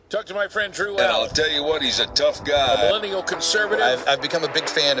Talk to my friend Drew And I'll Allen, tell you what, he's a tough a guy. millennial conservative. I've become a big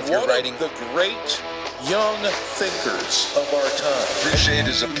fan of your one writing. of the great young thinkers of our time. Appreciate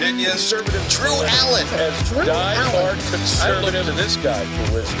his opinions. Conservative Drew Allen. as die-hard conservative. I look to this guy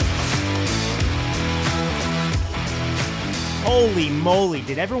for wisdom. Holy moly,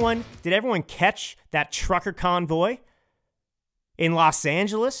 did everyone catch that trucker convoy in Los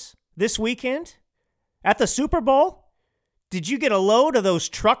Angeles this weekend at the Super Bowl? Did you get a load of those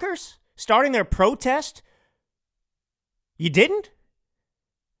truckers starting their protest? You didn't?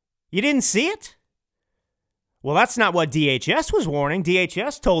 You didn't see it? Well, that's not what DHS was warning.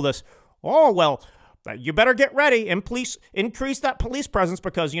 DHS told us, oh, well, you better get ready and increase that police presence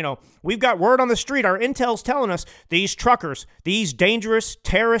because, we've got word on the street. Our intel's telling us these truckers, these dangerous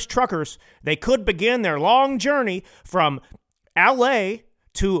terrorist truckers, they could begin their long journey from L.A.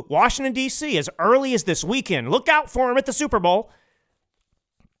 to Washington, D.C. as early as this weekend. Look out for them at the Super Bowl.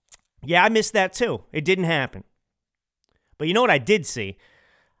 Yeah, I missed that too. It didn't happen. But you know what I did see?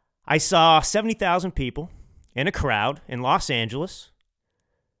 I saw 70,000 people in a crowd in Los Angeles,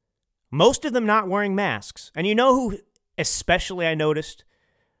 most of them not wearing masks. And you know who especially I noticed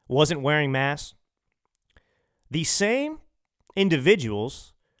wasn't wearing masks? The same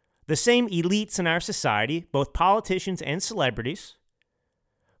individuals, the same elites in our society, both politicians and celebrities,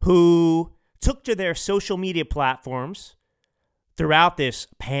 who took to their social media platforms throughout this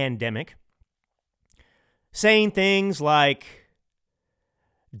pandemic, saying things like,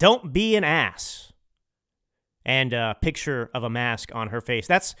 don't be an ass, and a picture of a mask on her face.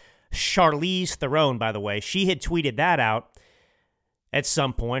 That's Charlize Theron, by the way. She had tweeted that out at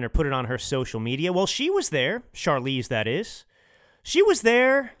some point or put it on her social media. Well, she was there, Charlize that is. She was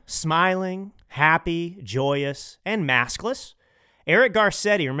there smiling, happy, joyous, and maskless. Eric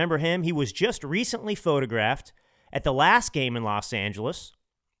Garcetti, remember him? He was just recently photographed at the last game in Los Angeles,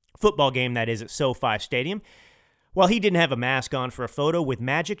 football game that is at SoFi Stadium. Well, he didn't have a mask on for a photo with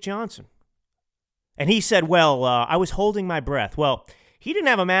Magic Johnson. And he said, I was holding my breath. Well, he didn't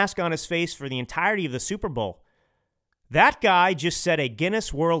have a mask on his face for the entirety of the Super Bowl. That guy just set a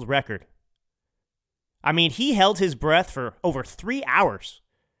Guinness World Record. I mean, he held his breath for over 3 hours.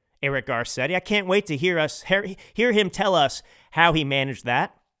 Eric Garcetti. I can't wait to hear him tell us how he managed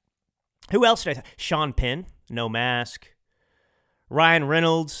that. Who else did I say? Sean Penn, no mask. Ryan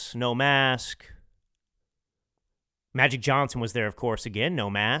Reynolds, no mask. Magic Johnson was there, of course, again, no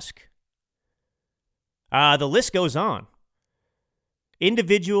mask. The list goes on.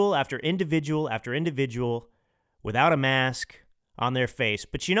 Individual after individual after individual without a mask on their face.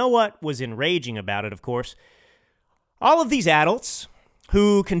 But you know what was enraging about it, of course? All of these adults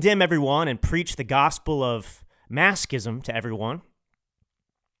who condemn everyone and preach the gospel of maskism to everyone.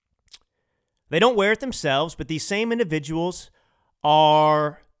 They don't wear it themselves, but these same individuals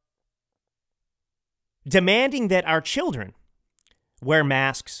are demanding that our children wear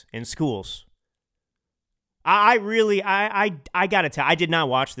masks in schools. I got to tell, I did not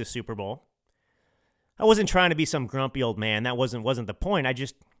watch this Super Bowl. I wasn't trying to be some grumpy old man. That wasn't the point.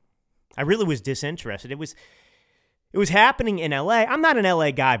 I really was disinterested. It was happening in L.A. I'm not an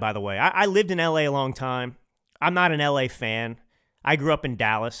L.A. guy, by the way. I lived in L.A. a long time. I'm not an L.A. fan. I grew up in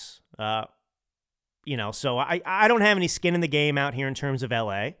Dallas, so I don't have any skin in the game out here in terms of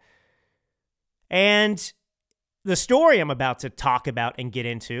L.A. And the story I'm about to talk about and get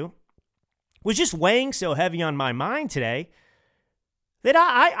into was just weighing so heavy on my mind today that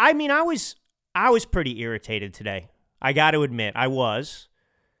I was pretty irritated today. I got to admit, I was.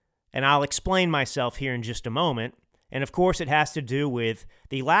 And I'll explain myself here in just a moment. And of course, it has to do with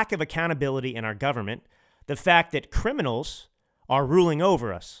the lack of accountability in our government, the fact that criminals are ruling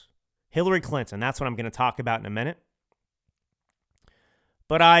over us. Hillary Clinton, that's what I'm going to talk about in a minute.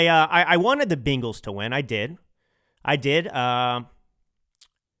 But I wanted the Bengals to win. I did. I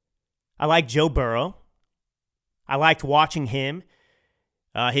like Joe Burrow. I liked watching him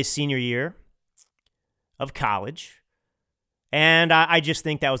his senior year of college. And I just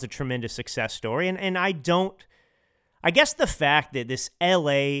think that was a tremendous success story. And I guess the fact that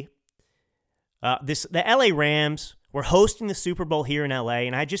the LA Rams were hosting the Super Bowl here in LA,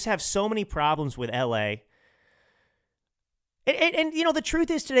 and I just have so many problems with LA. And the truth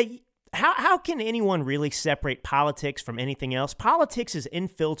is today, how can anyone really separate politics from anything else? Politics has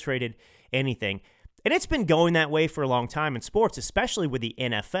infiltrated anything. And it's been going that way for a long time in sports, especially with the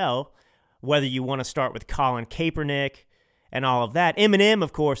NFL, whether you want to start with Colin Kaepernick and all of that. Eminem,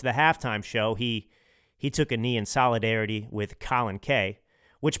 of course, the halftime show, he took a knee in solidarity with Colin K,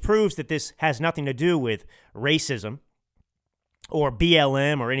 which proves that this has nothing to do with racism or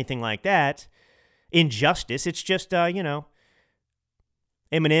BLM or anything like that. Injustice. It's just,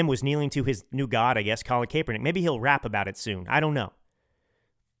 Eminem was kneeling to his new god, I guess, Colin Kaepernick. Maybe he'll rap about it soon. I don't know.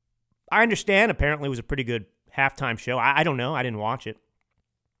 I understand. Apparently, it was a pretty good halftime show. I don't know. I didn't watch it.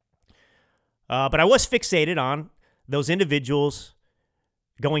 But I was fixated on those individuals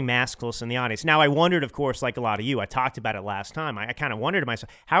going maskless in the audience. Now, I wondered, of course, like a lot of you, I talked about it last time. I kind of wondered to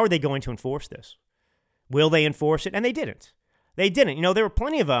myself, how are they going to enforce this? Will they enforce it? And they didn't. They didn't. You know, there were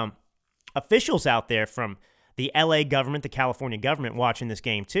plenty of officials out there from the LA government, the California government watching this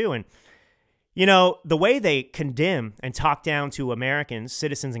game too. And, you know, the way they condemn and talk down to Americans,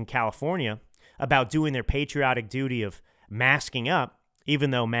 citizens in California, about doing their patriotic duty of masking up,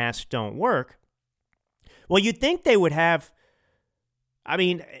 even though masks don't work, well, you'd think they would have,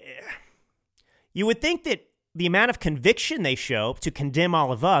 you would think that the amount of conviction they show to condemn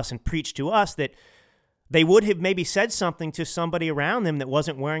all of us and preach to us, that they would have maybe said something to somebody around them that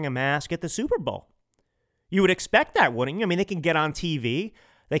wasn't wearing a mask at the Super Bowl. You would expect that, wouldn't you? I mean, they can get on TV.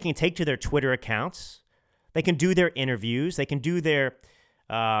 They can take to their Twitter accounts. They can do their interviews. They can do their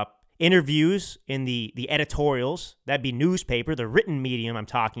interviews in the editorials. That'd be newspaper, the written medium I'm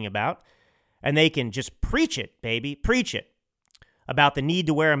talking about. And they can just preach it, baby, preach it, about the need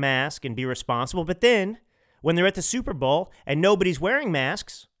to wear a mask and be responsible. But then, when they're at the Super Bowl and nobody's wearing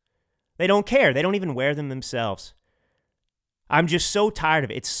masks, they don't care. They don't even wear them themselves. I'm just so tired of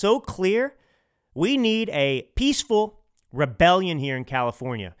it. It's so clear. We need a peaceful rebellion here in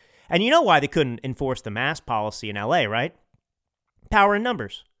California. And you know why they couldn't enforce the mask policy in LA, right? Power in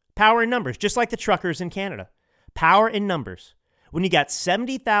numbers. Power in numbers, just like the truckers in Canada. Power in numbers. When you got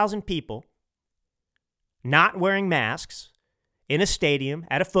 70,000 people not wearing masks in a stadium,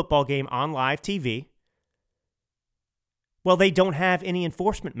 at a football game, on live TV, well, they don't have any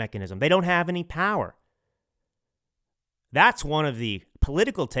enforcement mechanism. They don't have any power. That's one of the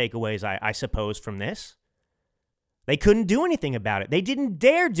political takeaways, I suppose, from this. They couldn't do anything about it. They didn't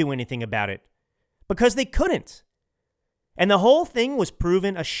dare do anything about it because they couldn't. And the whole thing was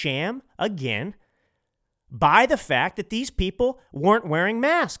proven a sham, again, by the fact that these people weren't wearing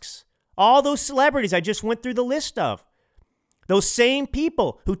masks. All those celebrities I just went through the list of. Those same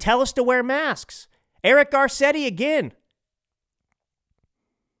people who tell us to wear masks. Eric Garcetti again.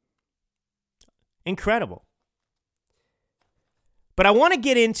 Incredible. But I want to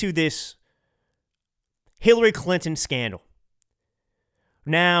get into this Hillary Clinton scandal.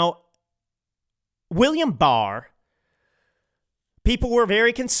 Now, William Barr, people were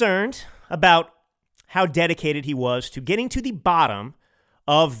very concerned about how dedicated he was to getting to the bottom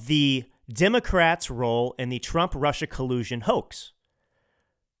of the Democrats' role in the Trump-Russia collusion hoax.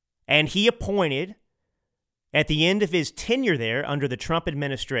 And he appointed, at the end of his tenure there under the Trump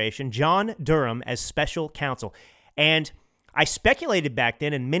administration, John Durham as special counsel. And I speculated back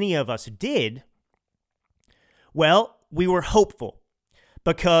then, and many of us did, well, we were hopeful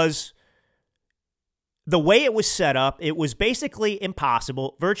because the way it was set up, it was basically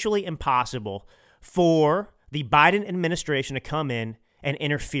impossible, virtually impossible, for the Biden administration to come in and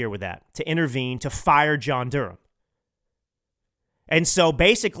interfere with that, to intervene, to fire John Durham. And so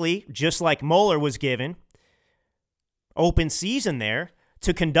basically, just like Mueller was given open season there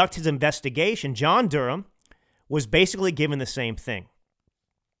to conduct his investigation, John Durham was basically given the same thing.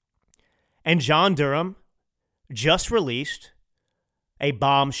 And John Durham just released a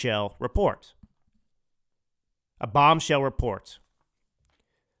bombshell report. A bombshell report.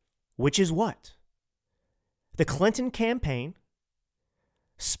 Which is what? The Clinton campaign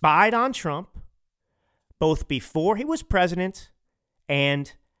spied on Trump both before he was president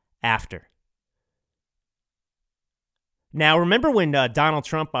and after. Now, remember when Donald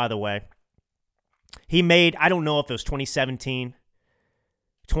Trump, by the way, he made, I don't know if it was 2017,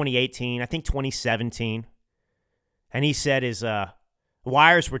 2018, I think 2017, and he said his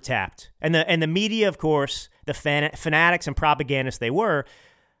wires were tapped. And the media, of course, the fanatics and propagandists they were,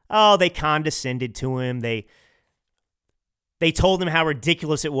 they condescended to him. They told him how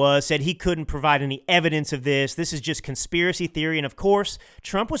ridiculous it was, said he couldn't provide any evidence of this. This is just conspiracy theory. And of course,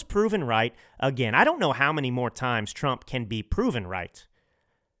 Trump was proven right again. I don't know how many more times Trump can be proven right.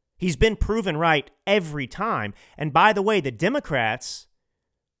 He's been proven right every time. And by the way, the Democrats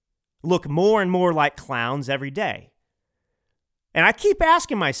look more and more like clowns every day. And I keep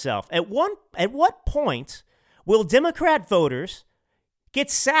asking myself, at what point will Democrat voters get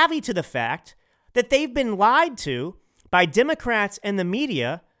savvy to the fact that they've been lied to by Democrats and the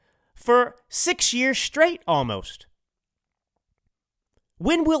media for 6 years straight almost?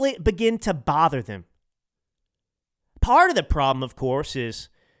 When will it begin to bother them? Part of the problem, of course, is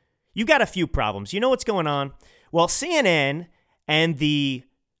you got a few problems. You know what's going on? Well, CNN and the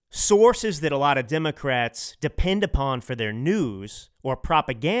sources that a lot of Democrats depend upon for their news or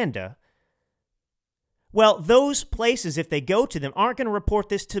propaganda, well, those places, if they go to them, aren't going to report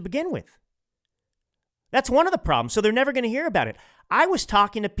this to begin with. That's one of the problems. So they're never going to hear about it. I was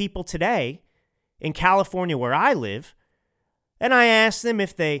talking to people today in California where I live, and I asked them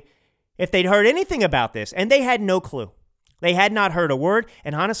if they'd heard anything about this, and they had no clue. They had not heard a word,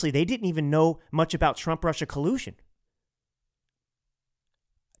 and honestly, they didn't even know much about Trump-Russia collusion.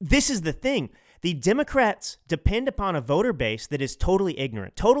 This is the thing. The Democrats depend upon a voter base that is totally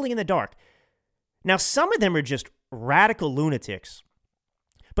ignorant, totally in the dark. Now, some of them are just radical lunatics,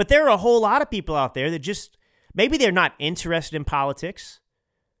 but there are a whole lot of people out there that just, maybe they're not interested in politics,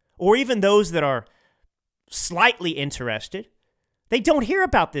 or even those that are slightly interested. They don't hear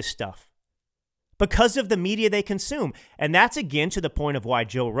about this stuff because of the media they consume. And that's, again, to the point of why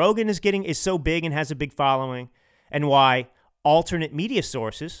Joe Rogan is so big and has a big following, and why alternate media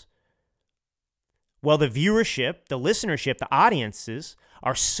sources, well, the viewership, the listenership, the audiences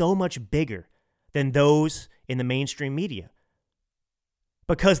are so much bigger than those in the mainstream media,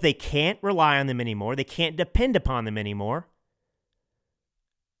 because they can't rely on them anymore. They can't depend upon them anymore.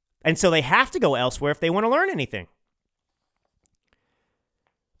 And so they have to go elsewhere if they want to learn anything.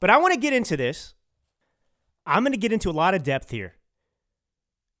 But I want to get into this. I'm going to get into a lot of depth here.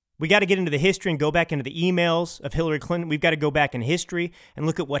 We got to get into the history and go back into the emails of Hillary Clinton. We've got to go back in history and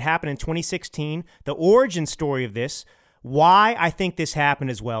look at what happened in 2016, the origin story of this, why I think this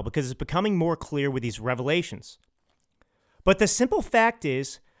happened as well, because it's becoming more clear with these revelations. But the simple fact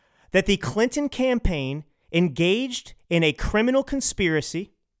is that the Clinton campaign engaged in a criminal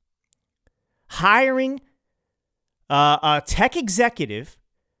conspiracy, hiring a tech executive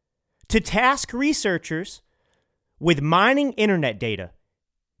to task researchers with mining internet data,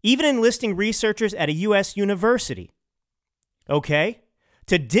 even enlisting researchers at a U.S. university, okay,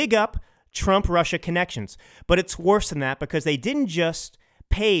 to dig up Trump-Russia connections. But it's worse than that, because they didn't just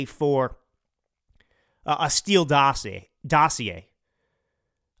pay for a Steele dossier.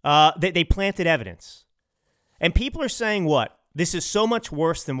 They planted evidence. And people are saying, what? This is so much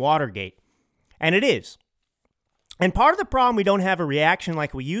worse than Watergate. And it is. And part of the problem, we don't have a reaction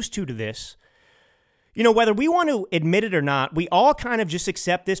like we used to this. You know, whether we want to admit it or not, we all kind of just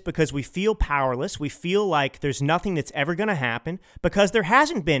accept this because we feel powerless. We feel like there's nothing that's ever going to happen, because there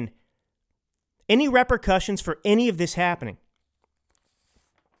hasn't been any repercussions for any of this happening.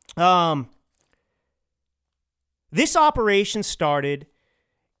 This operation started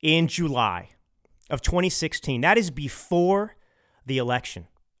in July of 2016. That is before the election.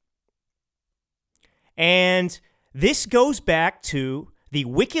 And this goes back to the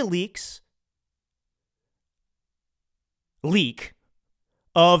WikiLeaks leak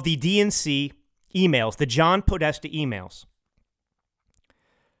of the DNC emails, the John Podesta emails.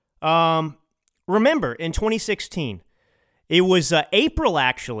 Remember, in 2016, it was April,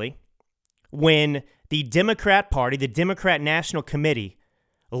 actually, when the Democrat Party, the Democrat National Committee,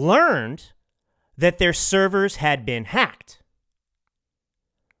 learned that their servers had been hacked.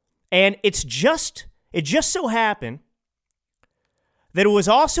 And it just so happened that it was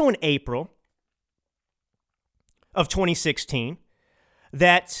also in April of 2016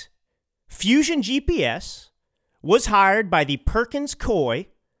 that Fusion GPS was hired by the Perkins Coie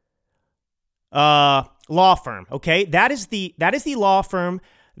law firm. Okay, that is the law firm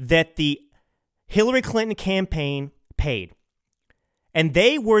that the Hillary Clinton campaign paid, and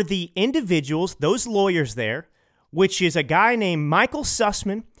they were the individuals, those lawyers there, which is a guy named Michael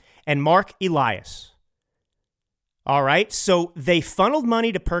Sussman and Mark Elias. All right, so they funneled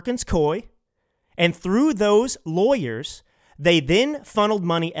money to Perkins Coie, and through those lawyers, they then funneled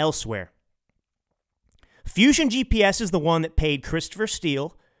money elsewhere. Fusion GPS is the one that paid Christopher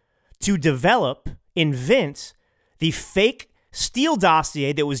Steele to invent the fake Steele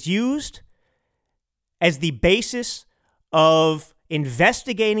dossier that was used as the basis of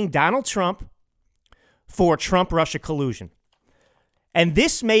investigating Donald Trump for Trump-Russia collusion. And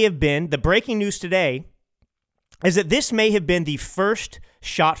this may have been, the breaking news today, is that this may have been the first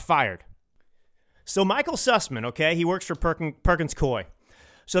shot fired. So Michael Sussman, okay, he works for Perkins Coie.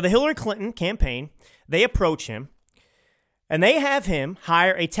 So the Hillary Clinton campaign, they approach him, and they have him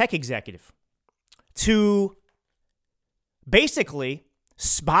hire a tech executive to basically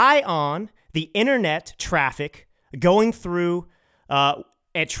spy on the internet traffic going through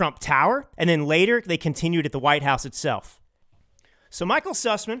at Trump Tower, and then later they continued at the White House itself. So Michael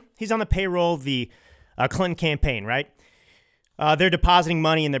Sussman, he's on the payroll of the Clinton campaign, right? They're depositing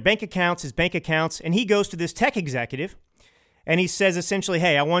money in their bank accounts, his bank accounts, and he goes to this tech executive, and he says essentially,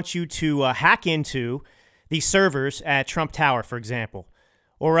 hey, I want you to hack into the servers at Trump Tower, for example,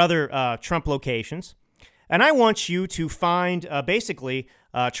 or other Trump locations, and I want you to find basically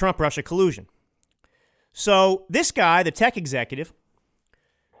Trump-Russia collusion. So this guy, the tech executive,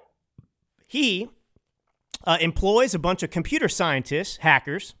 he employs a bunch of computer scientists,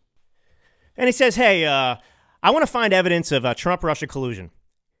 hackers, and he says, hey, I want to find evidence of Trump-Russia collusion,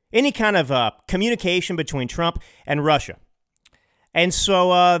 any kind of communication between Trump and Russia. And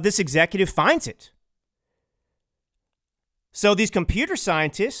so this executive finds it. So these computer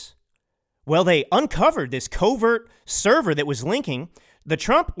scientists, well, they uncovered this covert server that was linking the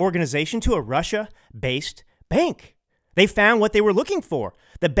Trump organization to a Russia-based bank. They found what they were looking for.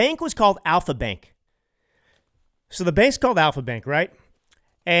 The bank was called Alpha Bank. So the bank's called Alpha Bank, right?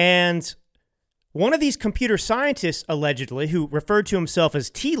 And one of these computer scientists, allegedly, who referred to himself as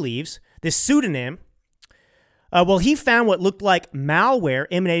Tea Leaves, this pseudonym, well, he found what looked like malware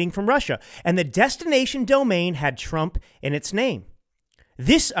emanating from Russia, and the destination domain had Trump in its name.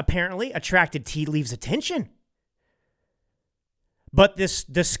 This apparently attracted Tea Leaves' attention. But this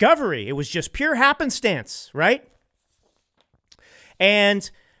discovery, it was just pure happenstance, right?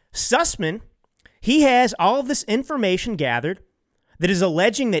 And Sussman, he has all of this information gathered that is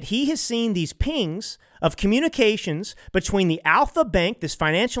alleging that he has seen these pings of communications between the Alpha Bank, this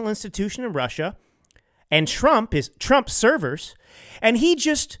financial institution in Russia, and Trump's servers, and he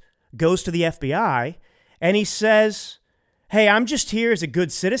just goes to the FBI and he says, hey, I'm just here as a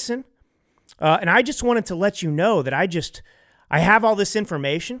good citizen, and I just wanted to let you know that I have all this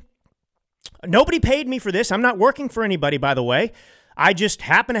information. Nobody paid me for this. I'm not working for anybody, by the way. I just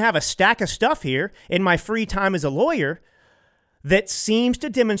happen to have a stack of stuff here in my free time as a lawyer that seems to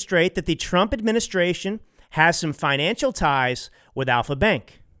demonstrate that the Trump administration has some financial ties with Alpha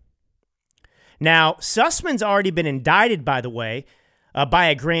Bank. Now, Sussman's already been indicted, by the way, by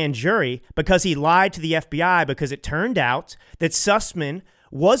a grand jury because he lied to the FBI because it turned out that Sussman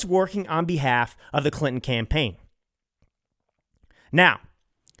was working on behalf of the Clinton campaign. Now,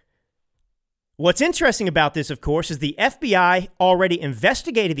 what's interesting about this, of course, is the FBI already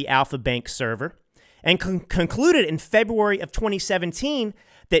investigated the Alpha Bank server and concluded in February of 2017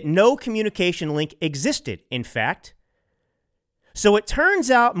 that no communication link existed, in fact. So it turns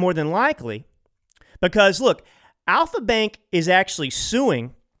out more than likely, because look, Alpha Bank is actually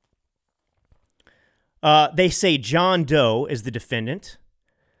suing, they say John Doe is the defendant,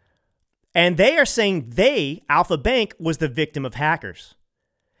 and they are saying Alpha Bank, was the victim of hackers.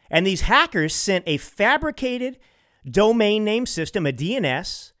 And these hackers sent a fabricated domain name system, a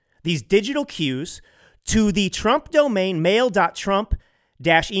DNS, these digital cues, to the Trump domain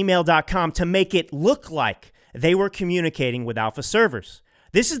mail.trump-email.com to make it look like they were communicating with Alpha servers.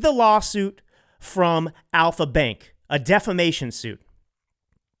 This is the lawsuit from Alpha Bank, a defamation suit.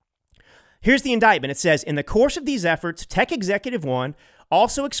 Here's the indictment. It says, in the course of these efforts, Tech Executive 1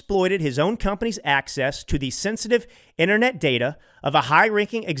 also exploited his own company's access to the sensitive internet data of a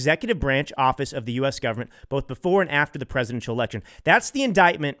high-ranking executive branch office of the U.S. government, both before and after the presidential election. That's the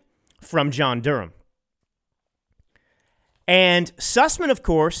indictment from John Durham. And Sussman, of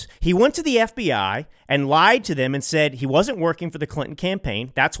course, he went to the FBI and lied to them and said he wasn't working for the Clinton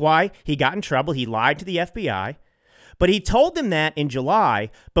campaign. That's why he got in trouble. He lied to the FBI. But he told them that in July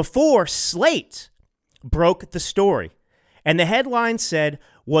before Slate broke the story. And the headline said,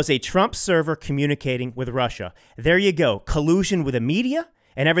 was a Trump server communicating with Russia? There you go. Collusion with the media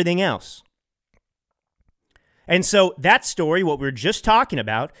and everything else. And so that story, what we were just talking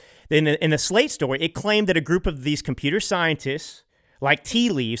about, in the Slate story, it claimed that a group of these computer scientists, like Tea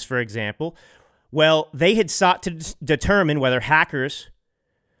Leaves, for example, well, they had sought to determine whether hackers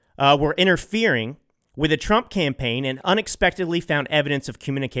were interfering with the Trump campaign and unexpectedly found evidence of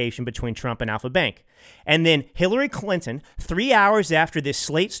communication between Trump and Alpha Bank. And then Hillary Clinton, 3 hours after this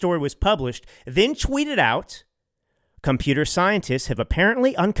Slate story was published, then tweeted out, computer scientists have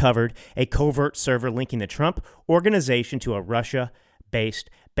apparently uncovered a covert server linking the Trump organization to a Russia-based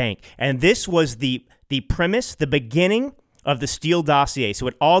bank. And this was the premise, the beginning of the Steele dossier. So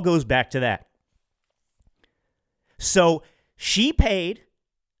it all goes back to that. So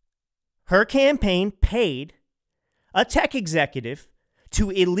her campaign paid a tech executive to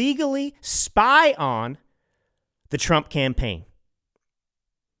illegally spy on the Trump campaign.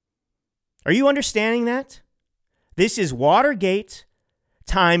 Are you understanding that? This is Watergate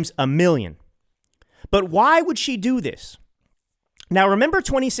times a million. But why would she do this? Now, remember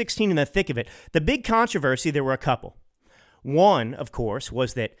 2016 in the thick of it, the big controversy, there were a couple. One, of course,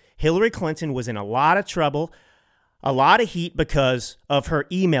 was that Hillary Clinton was in a lot of trouble, a lot of heat because of her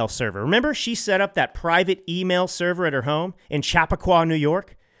email server. Remember, she set up that private email server at her home in Chappaqua, New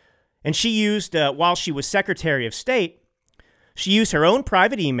York? And she used, while she was Secretary of State, She used her own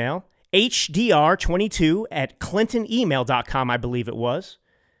private email, hdr22@clintonemail.com, I believe it was.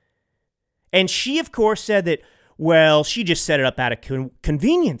 And she, of course, said that, well, she just set it up out of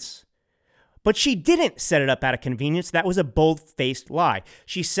convenience. But she didn't set it up out of convenience. That was a bold-faced lie.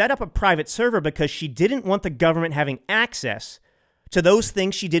 She set up a private server because she didn't want the government having access to those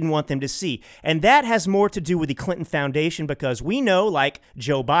things she didn't want them to see. And that has more to do with the Clinton Foundation, because we know, like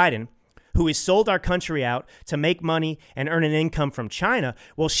Joe Biden, who has sold our country out to make money and earn an income from China,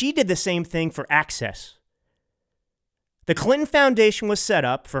 well, she did the same thing for access. The Clinton Foundation was set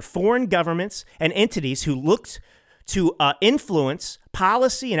up for foreign governments and entities who looked to influence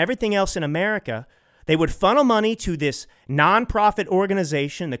policy and everything else in America. They would funnel money to this nonprofit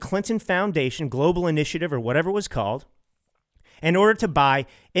organization, the Clinton Foundation Global Initiative, or whatever it was called, in order to buy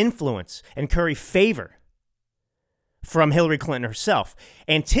influence and curry favor from Hillary Clinton herself,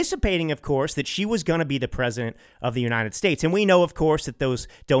 anticipating, of course, that she was going to be the president of the United States. And we know, of course, that those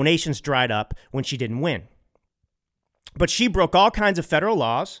donations dried up when she didn't win. But she broke all kinds of federal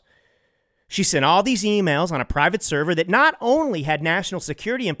laws. She sent all these emails on a private server that not only had national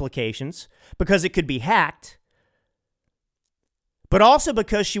security implications because it could be hacked, but also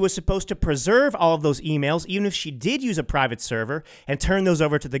because she was supposed to preserve all of those emails, even if she did use a private server, and turn those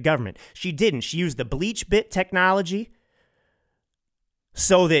over to the government. She didn't. She used the BleachBit technology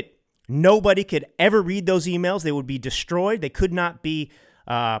so that nobody could ever read those emails. They would be destroyed. They could not be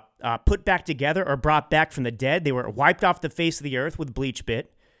put back together or brought back from the dead. They were wiped off the face of the earth with BleachBit.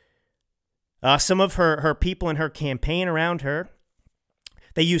 Some of her people in her campaign around her,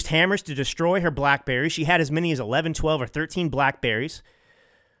 they used hammers to destroy her BlackBerry. She had as many as 11, 12, or 13 BlackBerries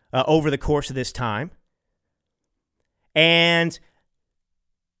over the course of this time. And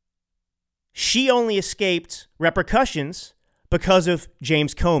she only escaped repercussions because of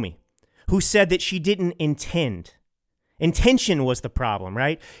James Comey, who said that she didn't intend. Intention was the problem,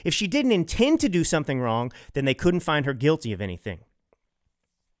 right? If she didn't intend to do something wrong, then they couldn't find her guilty of anything.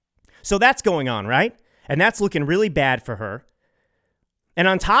 So that's going on, right? And that's looking really bad for her. And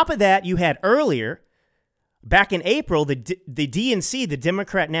on top of that, you had earlier, back in April, the DNC, the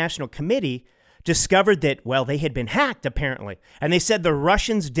Democrat National Committee, discovered that, well, they had been hacked, apparently. And they said the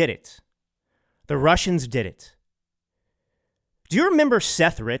Russians did it. The Russians did it. Do you remember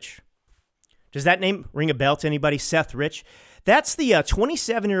Seth Rich? Does that name ring a bell to anybody? Seth Rich? That's the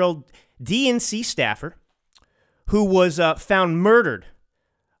 27-year-old DNC staffer who was found murdered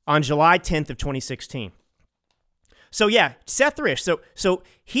on July 10th of 2016. So yeah, Seth Rich. So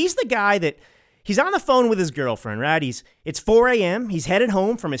he's the guy that he's on the phone with his girlfriend, right? It's 4 a.m. He's headed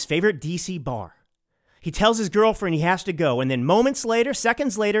home from his favorite DC bar. He tells his girlfriend he has to go, and then moments later,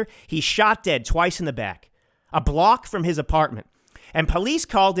 seconds later, he's shot dead twice in the back, a block from his apartment. And police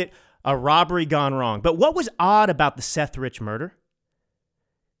called it a robbery gone wrong. But what was odd about the Seth Rich murder?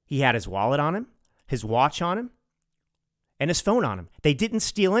 He had his wallet on him, his watch on him, and his phone on him. They didn't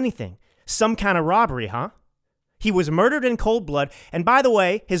steal anything. Some kind of robbery, huh? He was murdered in cold blood, and by the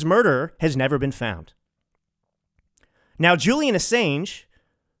way, his murderer has never been found. Now, Julian Assange,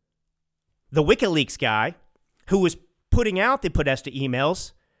 the WikiLeaks guy, who was putting out the Podesta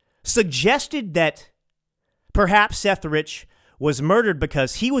emails, suggested that perhaps Seth Rich was murdered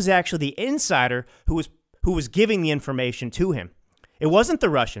because he was actually the insider who was giving the information to him. It wasn't the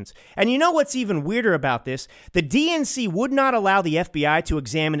Russians. And you know what's even weirder about this? The DNC would not allow the FBI to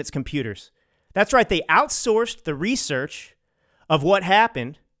examine its computers. That's right, they outsourced the research of what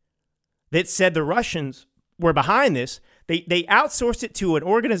happened that said the Russians were behind this. They outsourced it to an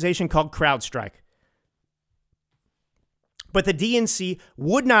organization called CrowdStrike. But the DNC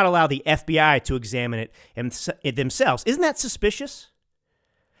would not allow the FBI to examine it themselves. Isn't that suspicious?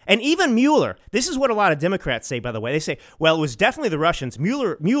 And even Mueller, this is what a lot of Democrats say, by the way. They say, well, it was definitely the Russians.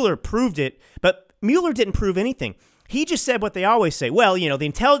 Mueller proved it, but Mueller didn't prove anything. He just said what they always say. Well, you know, the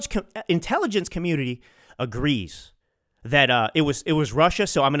intelligence community agrees that it was Russia,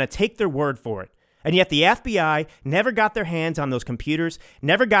 so I'm going to take their word for it. And yet the FBI never got their hands on those computers,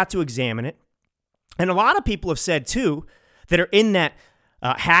 never got to examine it. And a lot of people have said, too, that are in that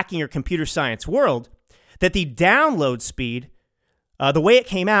hacking or computer science world, that the download speed, the way it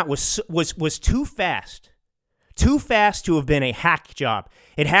came out was too fast to have been a hack job.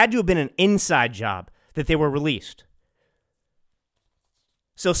 It had to have been an inside job that they were released.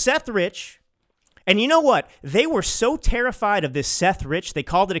 So Seth Rich, and you know what? They were so terrified of this Seth Rich, they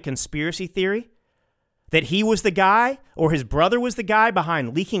called it a conspiracy theory, that he was the guy or his brother was the guy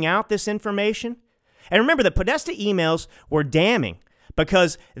behind leaking out this information. And remember, the Podesta emails were damning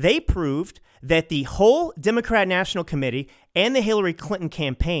because they proved that the whole Democrat National Committee and the Hillary Clinton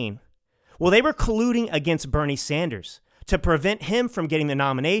campaign, well, they were colluding against Bernie Sanders to prevent him from getting the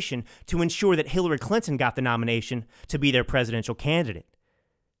nomination to ensure that Hillary Clinton got the nomination to be their presidential candidate.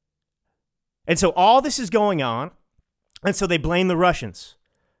 And so all this is going on, and so they blame the Russians.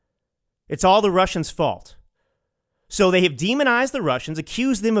 It's all the Russians' fault. So they have demonized the Russians,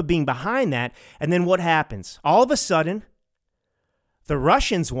 accused them of being behind that, and then what happens? All of a sudden, the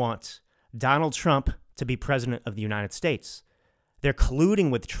Russians want Donald Trump to be president of the United States. They're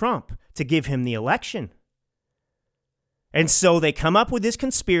colluding with Trump to give him the election. And so they come up with this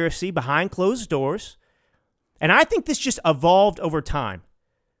conspiracy behind closed doors, and I think this just evolved over time.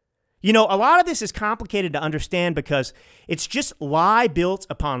 You know, a lot of this is complicated to understand because it's just lie built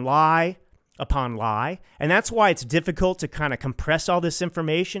upon lie upon lie, and that's why it's difficult to kind of compress all this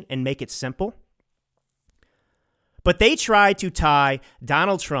information and make it simple. But they tried to tie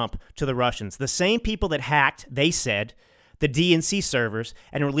Donald Trump to the Russians, the same people that hacked, they said, the DNC servers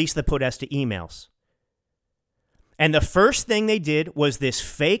and released the Podesta emails. And the first thing they did was this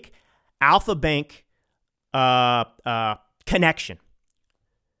fake Alpha Bank connection.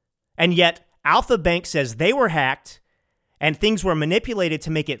 And yet, Alpha Bank says they were hacked and things were manipulated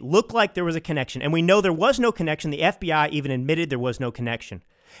to make it look like there was a connection. And we know there was no connection. The FBI even admitted there was no connection.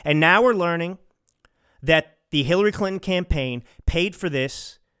 And now we're learning that the Hillary Clinton campaign paid for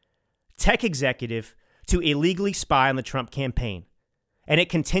this tech executive to illegally spy on the Trump campaign. And it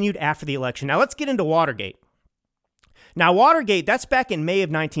continued after the election. Now let's get into Watergate. Now Watergate, that's back in May of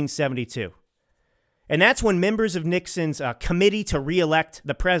 1972. And that's when members of Nixon's committee to re-elect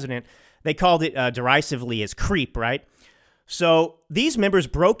the president, they called it derisively as CREEP, right? So these members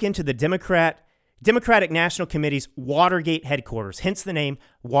broke into the Democratic National Committee's Watergate headquarters, hence the name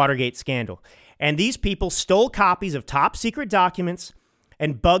Watergate Scandal. And these people stole copies of top secret documents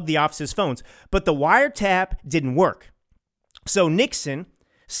and bugged the office's phones. But the wiretap didn't work. So Nixon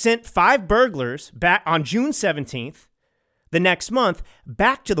sent 5 burglars back on June 17th, the next month,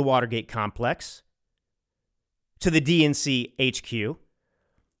 back to the Watergate complex, to the DNC HQ,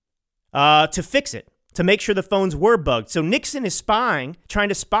 to fix it, to make sure the phones were bugged. So Nixon is trying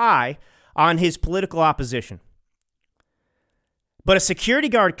to spy on his political opposition. But a security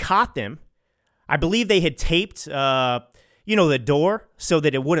guard caught them. I believe they had taped, the door so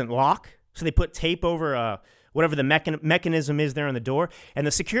that it wouldn't lock. So they put tape over whatever the mechanism is there on the door. And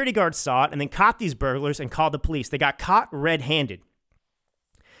the security guard saw it and then caught these burglars and called the police. They got caught red-handed.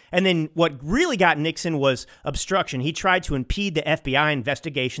 And then what really got Nixon was obstruction. He tried to impede the FBI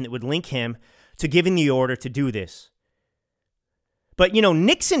investigation that would link him to giving the order to do this. But,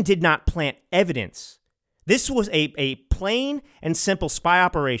 Nixon did not plant evidence. This was a plain and simple spy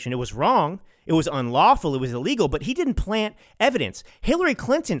operation. It was wrong. It was unlawful. It was illegal, but he didn't plant evidence. Hillary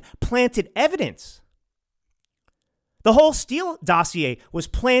Clinton planted evidence. The whole Steele dossier was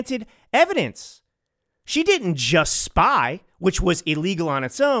planted evidence. She didn't just spy, which was illegal on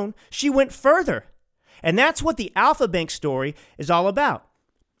its own. She went further. And that's what the Alpha Bank story is all about.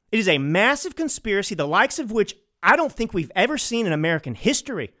 It is a massive conspiracy, the likes of which I don't think we've ever seen in American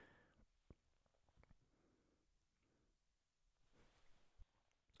history.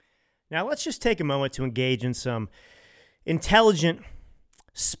 Now, let's just take a moment to engage in some intelligent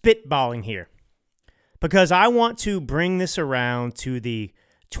spitballing here, because I want to bring this around to the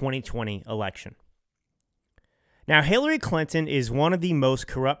 2020 election. Now, Hillary Clinton is one of the most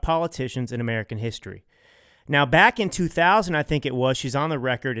corrupt politicians in American history. Now, back in 2000, I think it was, she's on the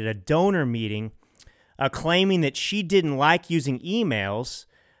record at a donor meeting claiming that she didn't like using emails,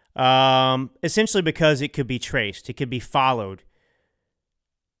 essentially because it could be traced, it could be followed.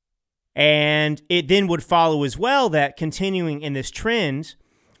 And it then would follow as well that continuing in this trend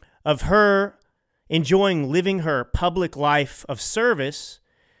of her enjoying living her public life of service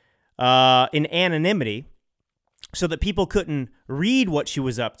in anonymity so that people couldn't read what she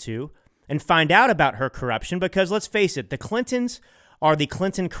was up to and find out about her corruption, because let's face it, the Clintons are the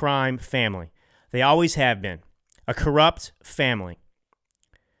Clinton crime family. They always have been a corrupt family.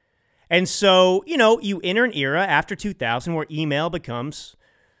 And so, you enter an era after 2000 where email becomes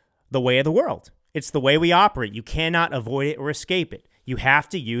the way of the world. It's the way we operate. You cannot avoid it or escape it. You have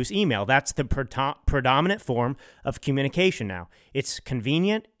to use email. That's the predominant form of communication now. It's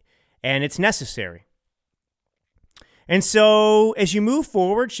convenient and it's necessary. And so as you move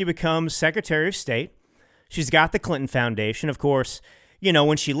forward, she becomes Secretary of State. She's got the Clinton Foundation. Of course,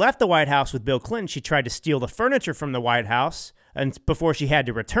 when she left the White House with Bill Clinton, she tried to steal the furniture from the White House and before she had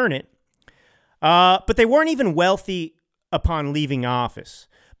to return it. But they weren't even wealthy upon leaving office.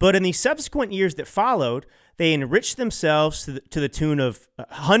 But in the subsequent years that followed, they enriched themselves to the tune of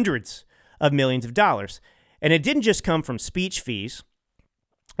hundreds of millions of dollars. And it didn't just come from speech fees.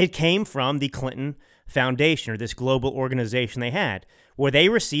 It came from the Clinton Foundation, or this global organization they had, where they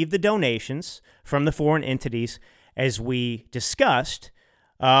received the donations from the foreign entities, as we discussed,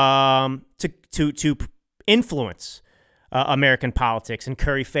 to influence American politics and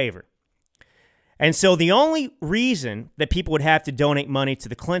curry favor. And so the only reason that people would have to donate money to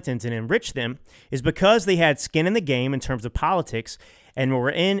the Clintons and enrich them is because they had skin in the game in terms of politics and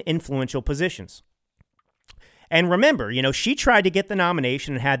were in influential positions. And remember, she tried to get the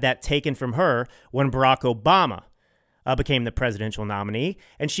nomination and had that taken from her when Barack Obama became the presidential nominee.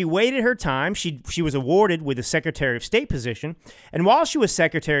 And she waited her time. She was awarded with the Secretary of State position. And while she was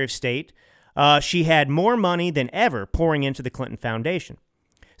Secretary of State, she had more money than ever pouring into the Clinton Foundation.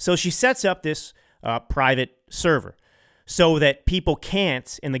 So she sets up this private server so that people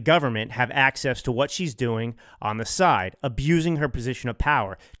can't, in the government, have access to what she's doing on the side, abusing her position of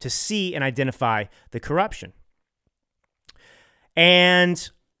power to see and identify the corruption. And,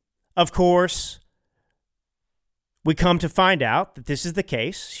 of course, we come to find out that this is the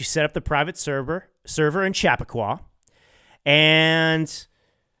case. She set up the private server in Chappaqua, and,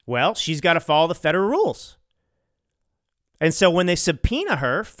 well, she's got to follow the federal rules. And so when they subpoena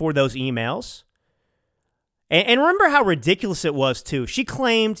her for those emails, and remember how ridiculous it was, too. She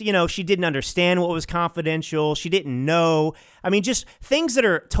claimed, she didn't understand what was confidential. She didn't know. I mean, just things that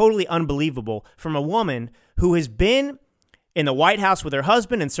are totally unbelievable from a woman who has been in the White House with her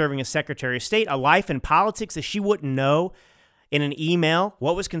husband and serving as Secretary of State, a life in politics that she wouldn't know in an email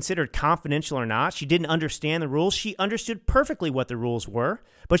what was considered confidential or not. She didn't understand the rules. She understood perfectly what the rules were,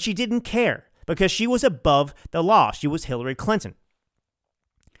 but she didn't care because she was above the law. She was Hillary Clinton.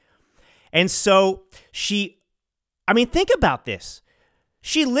 And so think about this.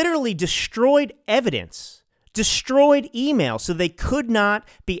 She literally destroyed evidence, destroyed emails so they could not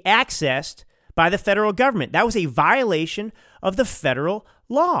be accessed by the federal government. That was a violation of the federal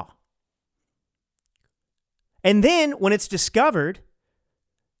law. And then when it's discovered,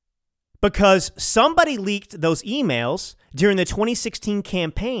 because somebody leaked those emails during the 2016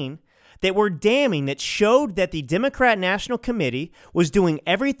 campaign that were damning, that showed that the Democrat National Committee was doing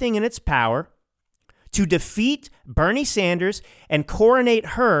everything in its power to defeat Bernie Sanders and coronate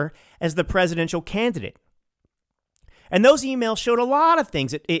her as the presidential candidate. And those emails showed a lot of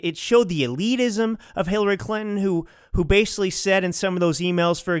things. It showed the elitism of Hillary Clinton, who basically said in some of those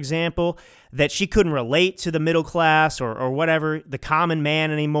emails, for example, that she couldn't relate to the middle class or whatever, the common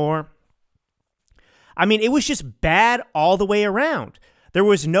man anymore. I mean, it was just bad all the way around. There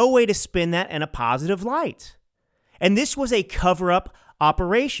was no way to spin that in a positive light. And this was a cover-up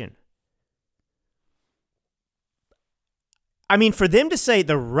operation. I mean, for them to say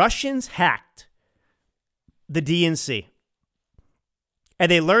the Russians hacked the DNC,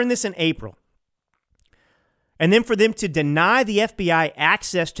 and they learned this in April, and then for them to deny the FBI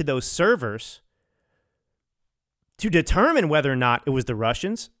access to those servers to determine whether or not it was the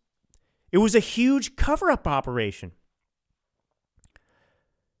Russians, it was a huge cover-up operation.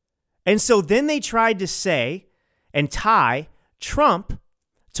 And so then they tried to say and tie Trump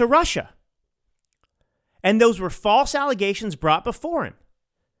to Russia. And those were false allegations brought before him.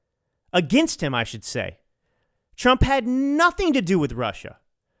 Against him, I should say. Trump had nothing to do with Russia.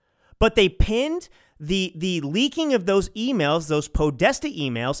 But they pinned the leaking of those emails, those Podesta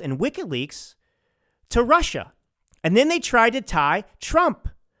emails and WikiLeaks, to Russia. And then they tried to tie Trump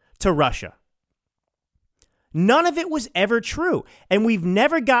to Russia. None of it was ever true, and we've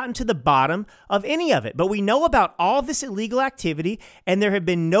never gotten to the bottom of any of it. But we know about all this illegal activity, and there have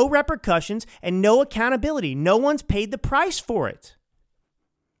been no repercussions and no accountability. No one's paid the price for it.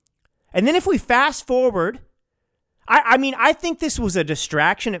 And then if we fast forward, I think this was a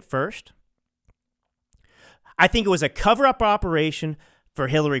distraction at first. I think it was a cover-up operation for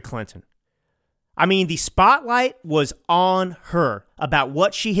Hillary Clinton. I mean, the spotlight was on her about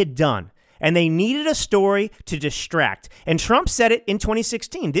what she had done. And they needed a story to distract. And Trump said it in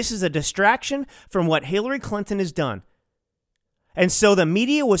 2016. This is a distraction from what Hillary Clinton has done. And so the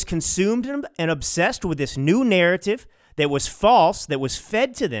media was consumed and obsessed with this new narrative that was false, that was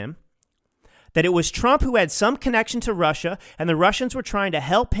fed to them, that it was Trump who had some connection to Russia, and the Russians were trying to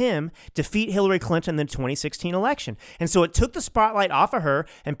help him defeat Hillary Clinton in the 2016 election. And so it took the spotlight off of her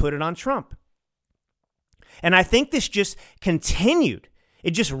and put it on Trump. And I think this just continued.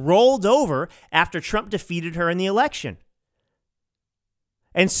 It just rolled over after Trump defeated her in the election.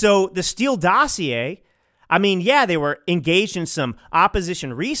 And so the Steele dossier, they were engaged in some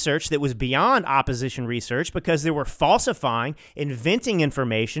opposition research that was beyond opposition research because they were falsifying, inventing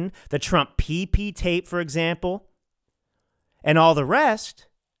information, the Trump PP tape, for example, and all the rest.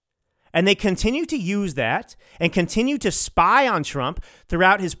 And they continue to use that and continue to spy on Trump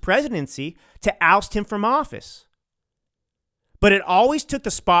throughout his presidency to oust him from office. But it always took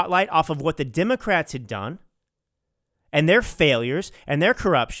the spotlight off of what the Democrats had done and their failures and their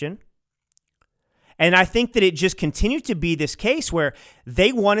corruption. And I think that it just continued to be this case where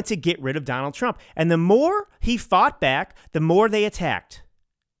they wanted to get rid of Donald Trump. And the more he fought back, the more they attacked.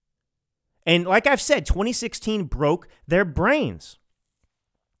 And like I've said, 2016 broke their brains.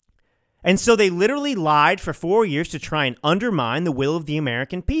 And so they literally lied for 4 years to try and undermine the will of the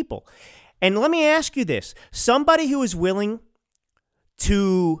American people. And let me ask you this. Somebody who is willing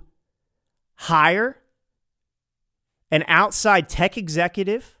to hire an outside tech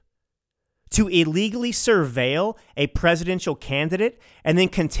executive to illegally surveil a presidential candidate and then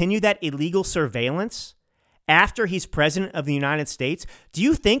continue that illegal surveillance after he's president of the United States, do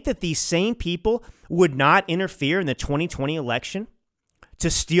you think that these same people would not interfere in the 2020 election to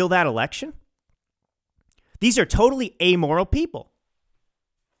steal that election? These are totally amoral people.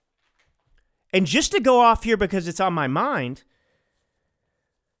 And just to go off here because it's on my mind,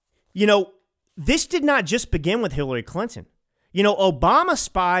 this did not just begin with Hillary Clinton. Obama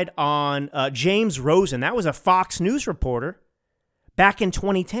spied on James Rosen. That was a Fox News reporter back in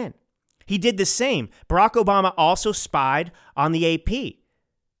 2010. He did the same. Barack Obama also spied on the AP,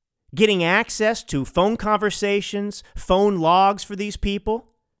 getting access to phone conversations, phone logs for these people.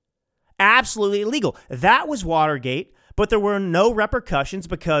 Absolutely illegal. That was Watergate, but there were no repercussions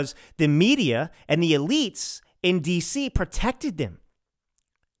because the media and the elites in D.C. protected them.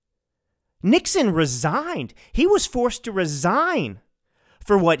 Nixon resigned. He was forced to resign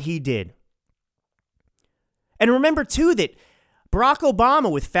for what he did. And remember, too, that Barack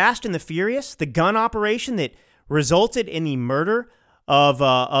Obama with Fast and the Furious, the gun operation that resulted in the murder of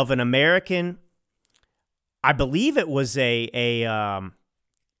an American, I believe it was a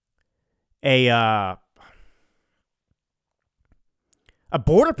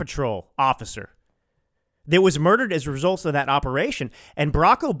Border Patrol officer that was murdered as a result of that operation. And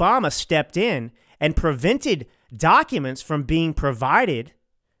Barack Obama stepped in and prevented documents from being provided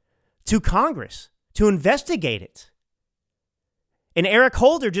to Congress to investigate it. And Eric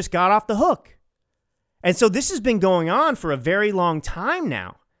Holder just got off the hook. And so this has been going on for a very long time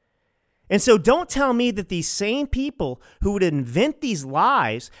now. And so don't tell me that these same people who would invent these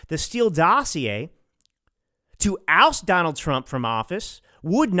lies, the Steele dossier, to oust Donald Trump from office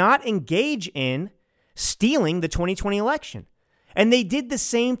would not engage in stealing the 2020 election. And they did the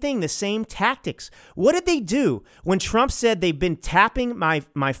same thing, the same tactics. What did they do when Trump said they've been tapping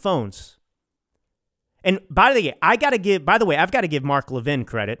my phones? And by the way, I've got to give Mark Levin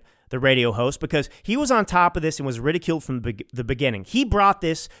credit, the radio host, because he was on top of this and was ridiculed from the beginning. He brought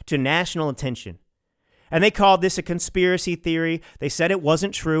this to national attention. And they called this a conspiracy theory. They said it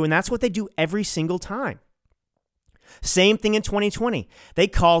wasn't true, and that's what they do every single time. Same thing in 2020. They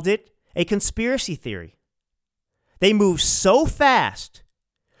called it a conspiracy theory. They moved so fast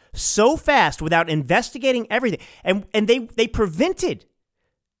without investigating everything. And they prevented,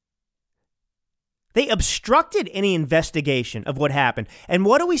 they obstructed any investigation of what happened. And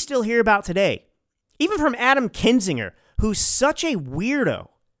what do we still hear about today? Even from Adam Kinzinger, who's such a weirdo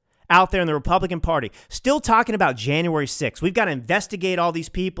out there in the Republican Party, still talking about January 6th. We've got to investigate all these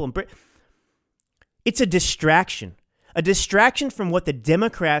people. It's a distraction from what the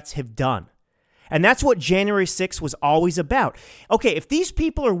Democrats have done. And that's what January 6th was always about. Okay, if these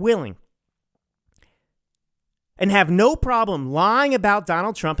people are willing and have no problem lying about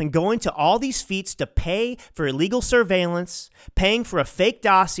Donald Trump and going to all these feats to pay for illegal surveillance, paying for a fake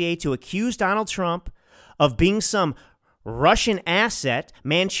dossier to accuse Donald Trump of being some Russian asset,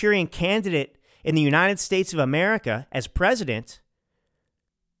 Manchurian candidate in the United States of America as president,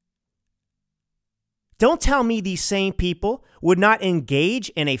 don't tell me these same people would not engage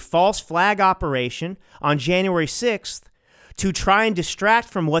in a false flag operation on January 6th to try and distract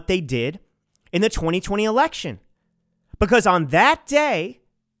from what they did in the 2020 election. Because on that day,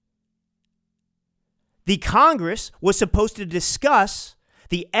 the Congress was supposed to discuss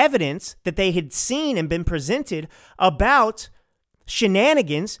the evidence that they had seen and been presented about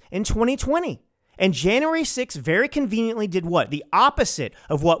shenanigans in 2020. And January 6th very conveniently did what? The opposite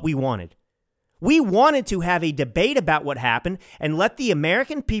of what we wanted. We wanted to have a debate about what happened and let the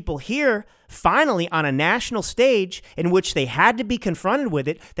American people hear finally on a national stage in which they had to be confronted with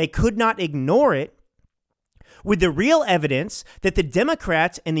it. They could not ignore it with the real evidence that the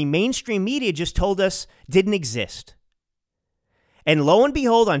Democrats and the mainstream media just told us didn't exist. And lo and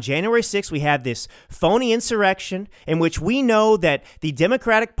behold, on January 6th, we had this phony insurrection in which we know that the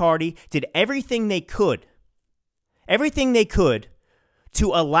Democratic Party did everything they could to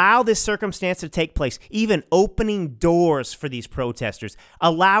allow this circumstance to take place, even opening doors for these protesters,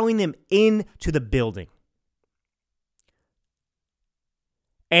 allowing them into the building.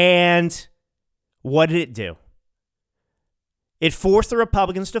 And what did it do? It forced the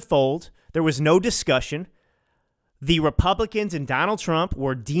Republicans to fold. There was no discussion. The Republicans and Donald Trump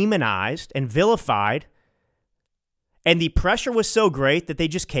were demonized and vilified, and the pressure was so great that they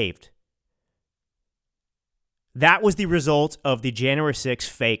just caved. That was the result of the January 6th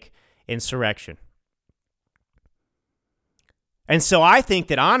fake insurrection. And so I think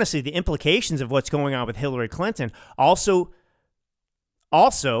that, honestly, the implications of what's going on with Hillary Clinton also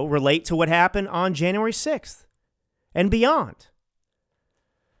relate to what happened on January 6th and beyond.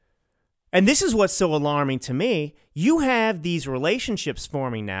 And this is what's so alarming to me. You have these relationships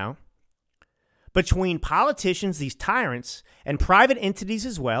forming now between politicians, these tyrants, and private entities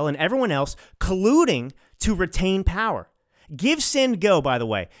as well, and everyone else colluding to retain power. Give, send, go, by the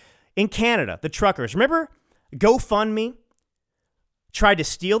way. In Canada, the truckers, remember GoFundMe tried to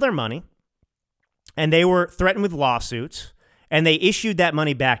steal their money, and they were threatened with lawsuits, and they issued that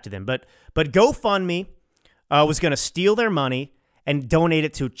money back to them. But GoFundMe was going to steal their money and donate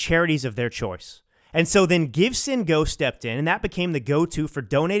it to charities of their choice. And so then Give, Send, Go stepped in, and that became the go-to for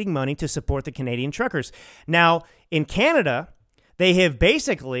donating money to support the Canadian truckers. Now, in Canada, they have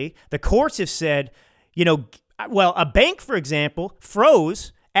basically, the courts have said, a bank, for example,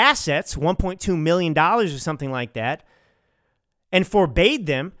 froze assets, $1.2 million or something like that, and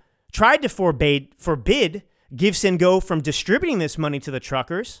tried to forbid Give, Send, Go from distributing this money to the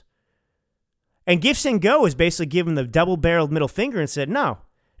truckers. And Give, Send, Go is basically giving the double-barreled middle finger and said, no,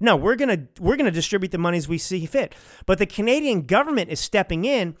 we're gonna distribute the money as we see fit. But the Canadian government is stepping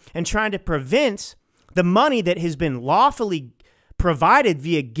in and trying to prevent the money that has been lawfully provided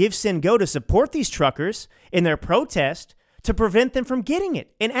via Give, Send, Go to support these truckers in their protest, to prevent them from getting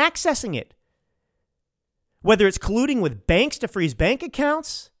it and accessing it. Whether it's colluding with banks to freeze bank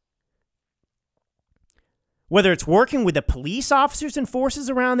accounts, whether it's working with the police officers and forces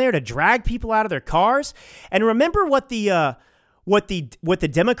around there to drag people out of their cars. And remember what the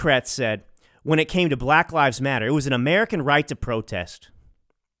Democrats said when it came to Black Lives Matter. It was an American right to protest.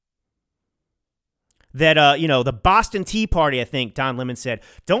 That, the Boston Tea Party, I think Don Lemon said,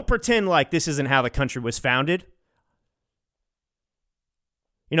 don't pretend like this isn't how the country was founded.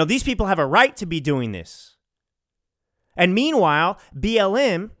 These people have a right to be doing this. And meanwhile,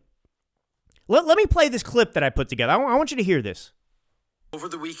 BLM, let me play this clip that I put together. I want you to hear this. Over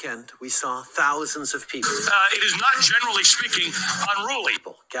the weekend, we saw thousands of people. It is not, generally speaking, unruly.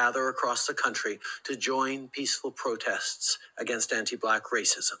 People gather across the country to join peaceful protests against anti-black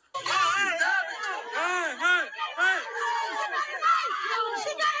racism.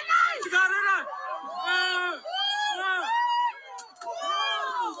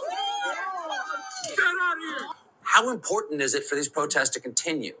 How important is it for these protests to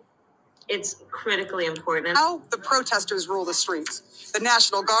continue? It's critically important. How the protesters rule the streets. The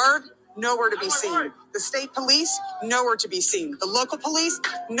National Guard, nowhere to be seen. The state police, nowhere to be seen. The local police,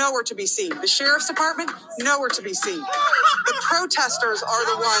 nowhere to be seen. The sheriff's department, nowhere to be seen. The protesters are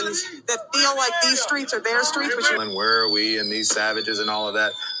the ones that feel like these streets are their streets. And where are we and these savages and all of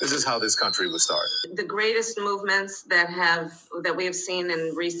that? This is how this country was started. The greatest movements that we have seen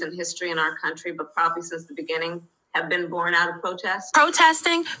in recent history in our country, but probably since the beginning, have been born out of protest.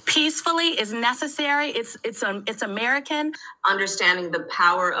 Protesting peacefully is necessary. It's American. Understanding the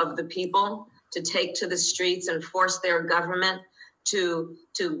power of the people to take to the streets and force their government to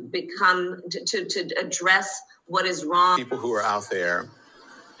address what is wrong. People who are out there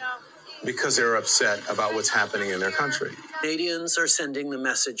because they're upset about what's happening in their country. Canadians are sending the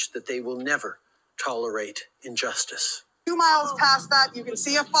message that they will never tolerate injustice. 2 miles past that, you can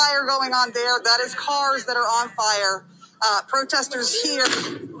see a fire going on there. That is cars that are on fire. Protesters here.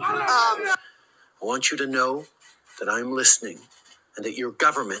 I want you to know that I'm listening and that your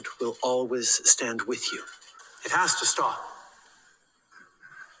government will always stand with you. It has to stop.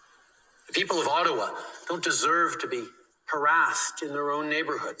 The people of Ottawa don't deserve to be harassed in their own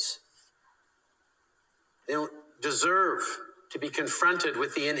neighborhoods. They don't deserve to be confronted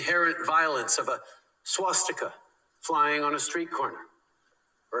with the inherent violence of a swastika flying on a street corner,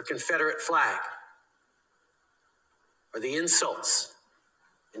 or a Confederate flag, or the insults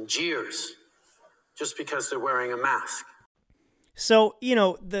and jeers just because they're wearing a mask. So,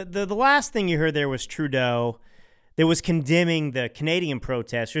 the last thing you heard there was Trudeau that was condemning the Canadian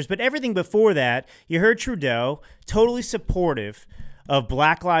protesters, but everything before that, you heard Trudeau totally supportive of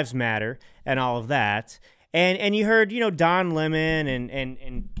Black Lives Matter and all of that, and you heard, Don Lemon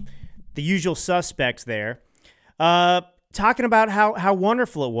and the usual suspects there. talking about how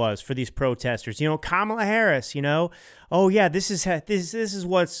wonderful it was for these protesters. Kamala Harris, oh yeah, this is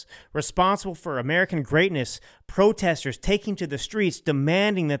what's responsible for American greatness. Protesters taking to the streets,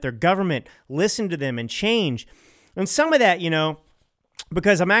 demanding that their government listen to them and change. And some of that,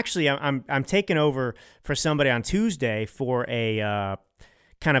 because I'm taking over for somebody on Tuesday for a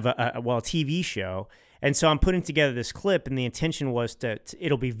kind of a TV show. And so I'm putting together this clip, and the intention was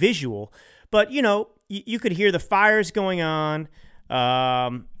it'll be visual, but you could hear the fires going on,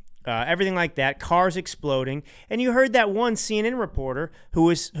 everything like that, cars exploding, and you heard that one CNN reporter who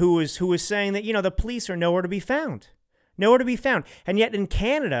was saying that the police are nowhere to be found, and yet in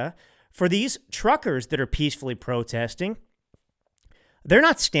Canada, for these truckers that are peacefully protesting, they're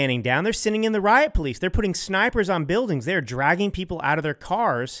not standing down. They're sending in the riot police. They're putting snipers on buildings. They're dragging people out of their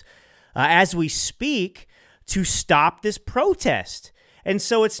cars as we speak to stop this protest. And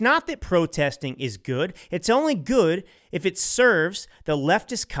so it's not that protesting is good. It's only good if it serves the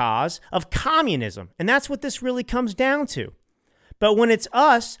leftist cause of communism. And that's what this really comes down to. But when it's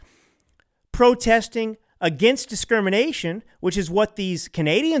us protesting against discrimination, which is what these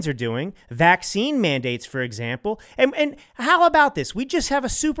Canadians are doing, vaccine mandates, for example, and how about this? We just have a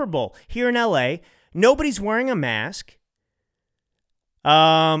Super Bowl here in LA. Nobody's wearing a mask.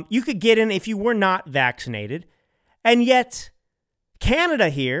 You could get in if you were not vaccinated. And yet Canada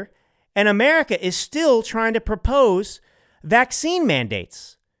here and America is still trying to propose vaccine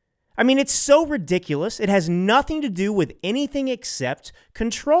mandates. I mean, it's so ridiculous. It has nothing to do with anything except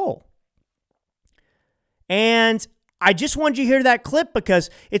control. And I just wanted you to hear that clip because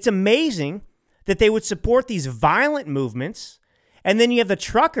it's amazing that they would support these violent movements. And then you have the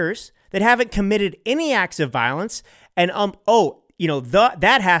truckers that haven't committed any acts of violence. And,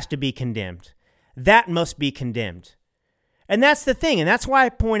 that has to be condemned. That must be condemned. And that's the thing. And that's why I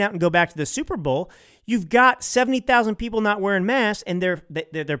point out and go back to the Super Bowl. You've got 70,000 people not wearing masks, and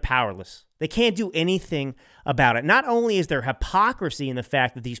they're powerless. They can't do anything about it. Not only is there hypocrisy in the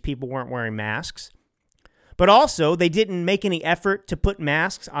fact that these people weren't wearing masks, but also they didn't make any effort to put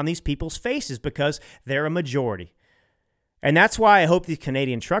masks on these people's faces because they're a majority. And that's why I hope these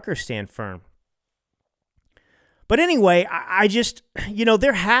Canadian truckers stand firm. But anyway, I just,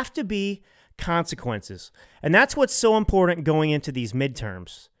 there have to be consequences. And that's what's so important going into these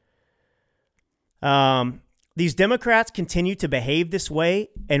midterms. These Democrats continue to behave this way,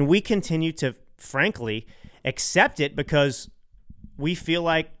 and we continue to, frankly, accept it because we feel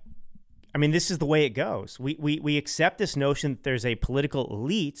like, this is the way it goes. We accept this notion that there's a political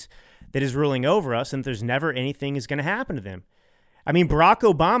elite that is ruling over us and there's never anything is going to happen to them. Barack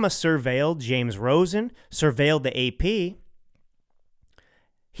Obama surveilled James Rosen, surveilled the AP.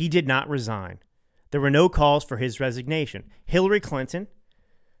 He did not resign. There were no calls for his resignation. Hillary Clinton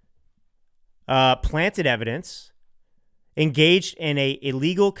planted evidence, engaged in a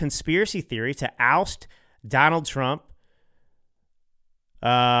illegal conspiracy theory to oust Donald Trump,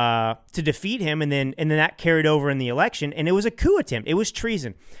 to defeat him, and then that carried over in the election, and it was a coup attempt. It was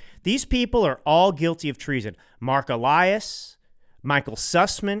treason. These people are all guilty of treason. Mark Elias, Michael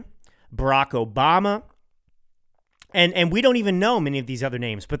Sussman, Barack Obama, and we don't even know many of these other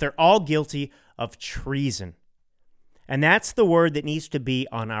names, but they're all guilty of treason. And that's the word that needs to be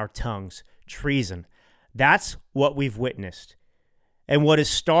on our tongues, treason. That's what we've witnessed. And what is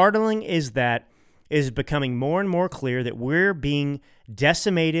startling is that it is becoming more and more clear that we're being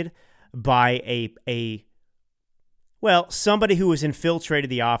decimated by somebody who has infiltrated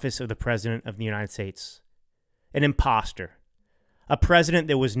the office of the President of the United States. An imposter. A president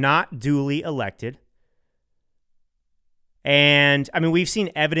that was not duly elected. And, we've seen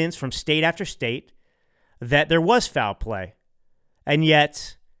evidence from state after state that there was foul play. And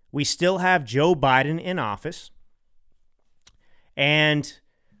yet, we still have Joe Biden in office. And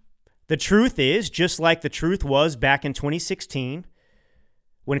the truth is, just like the truth was back in 2016,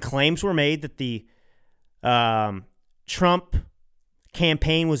 when claims were made that the Trump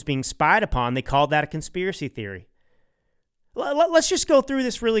campaign was being spied upon, they called that a conspiracy theory. Let's just go through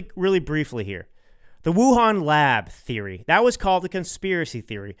this really, really briefly here. The Wuhan lab theory, that was called a conspiracy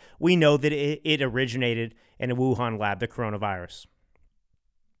theory. We know that it originated in a Wuhan lab, the coronavirus.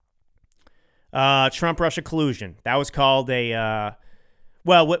 Trump-Russia collusion, that was called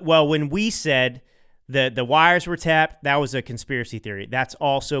when we said that the wires were tapped, that was a conspiracy theory. That's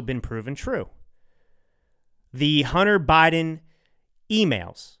also been proven true. The Hunter Biden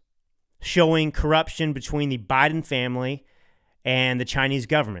emails showing corruption between the Biden family and the Chinese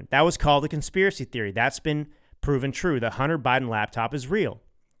government. That was called a conspiracy theory. That's been proven true. The Hunter Biden laptop is real.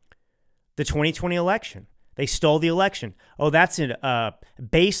 The 2020 election. They stole the election. Oh, that's a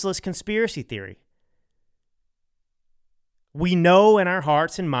baseless conspiracy theory. We know in our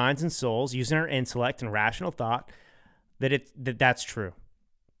hearts and minds and souls, using our intellect and rational thought, that that's true.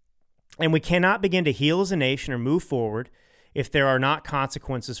 And we cannot begin to heal as a nation or move forward if there are not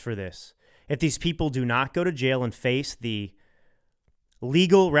consequences for this. If these people do not go to jail and face the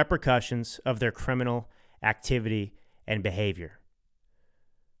legal repercussions of their criminal activity and behavior.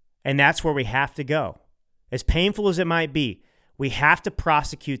 And that's where we have to go. As painful as it might be, we have to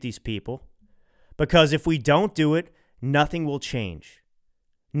prosecute these people, because if we don't do it, nothing will change.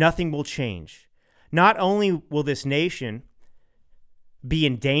 Nothing will change. Not only will this nation be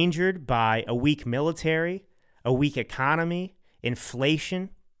endangered by a weak military, a weak economy, inflation,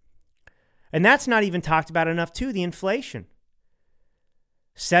 and that's not even talked about enough too, the inflation.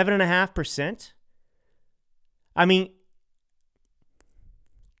 7.5%. I mean,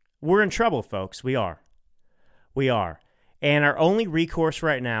 we're in trouble, folks. We are. We are. And our only recourse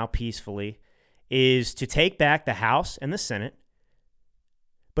right now, peacefully, is to take back the House and the Senate.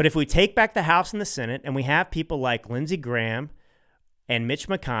 But if we take back the House and the Senate, and we have people like Lindsey Graham and Mitch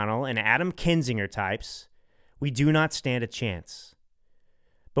McConnell and Adam Kinzinger types, we do not stand a chance.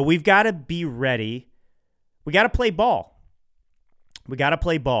 But we've got to be ready. We got to play ball. We got to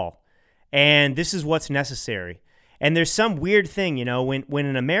play ball. And this is what's necessary. And there's some weird thing, you know, when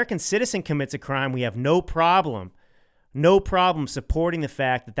an American citizen commits a crime, we have no problem supporting the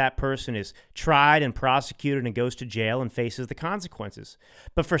fact that that person is tried and prosecuted and goes to jail and faces the consequences.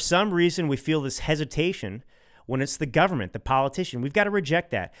 But for some reason, we feel this hesitation when it's the government, the politician. We've got to reject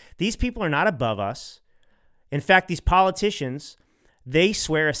that. These people are not above us. In fact, these politicians, they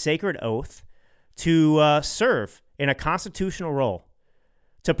swear a sacred oath to serve in a constitutional role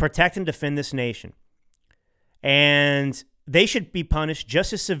to protect and defend this nation. And they should be punished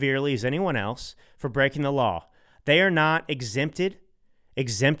just as severely as anyone else for breaking the law. They are not exempted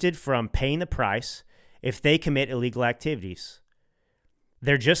from paying the price if they commit illegal activities.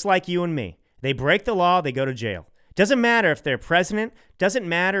 They're just like you and me. They break the law, they go to jail. Doesn't matter if they're president, doesn't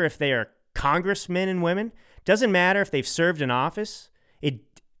matter if they are congressmen and women, doesn't matter if they've served in office.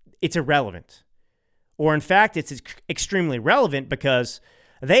 It's irrelevant. Or in fact, it's extremely relevant because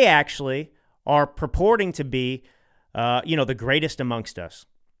they actually are purporting to be, the greatest amongst us.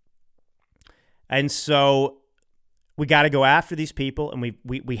 And so we got to go after these people, and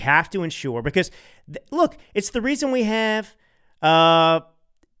we have to ensure, because, look, it's the reason we have,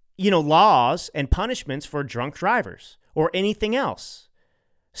 laws and punishments for drunk drivers or anything else.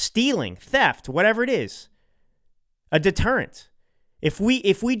 Stealing, theft, whatever it is. A deterrent. If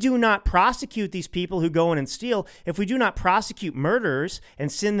we do not prosecute these people who go in and steal, if we do not prosecute murderers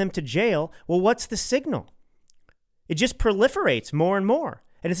and send them to jail, well, what's the signal? It just proliferates more and more.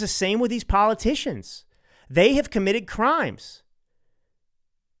 And it's the same with these politicians. They have committed crimes.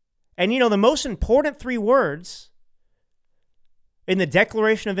 And, the most important 3 words in the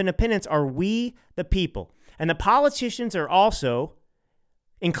Declaration of Independence are "we the people." And the politicians are also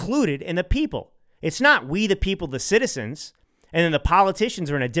included in the people. It's not "we the people, the citizens," and then the politicians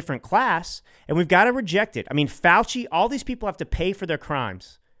are in a different class, and we've got to reject it. I mean, Fauci, all these people have to pay for their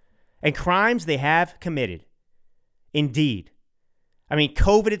crimes, and crimes they have committed. Indeed. I mean,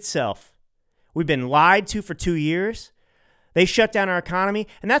 COVID itself, we've been lied to for 2 years. They shut down our economy,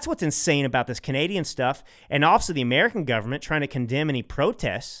 and that's what's insane about this Canadian stuff, and also the American government trying to condemn any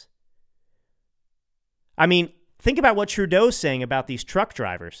protests. I mean, think about what Trudeau's saying about these truck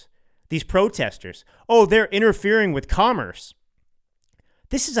drivers, these protesters. Oh, they're interfering with commerce.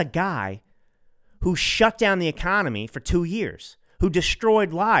 This is a guy who shut down the economy for 2 years, who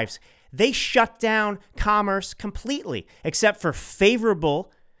destroyed lives. They shut down commerce completely, except for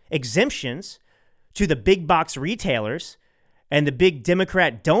favorable exemptions to the big box retailers and the big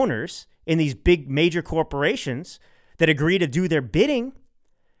Democrat donors in these big major corporations that agree to do their bidding.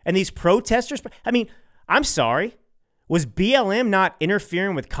 And these protesters, I mean, I'm sorry. Was BLM not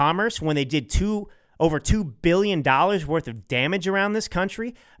interfering with commerce when they did over $2 billion worth of damage around this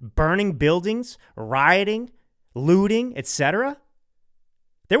country, burning buildings, rioting, looting, etc.?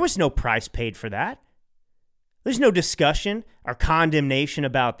 There was no price paid for that. There's no discussion or condemnation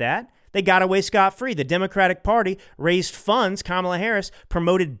about that. They got away scot-free. The Democratic Party raised funds. Kamala Harris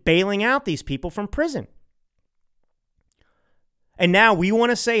promoted bailing out these people from prison. And now we want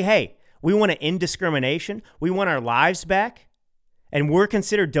to say, hey, we want to end discrimination. We want our lives back. And we're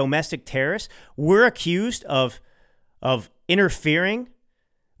considered domestic terrorists. We're accused of interfering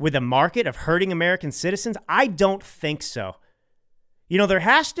with the market, of hurting American citizens. I don't think so. There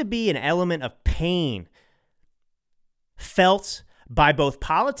has to be an element of pain felt by both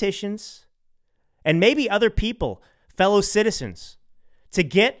politicians and maybe other people, fellow citizens, to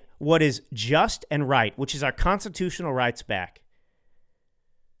get what is just and right, which is our constitutional rights back.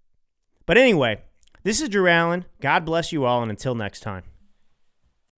 But anyway, this is Drew Allen. God bless you all, and until next time.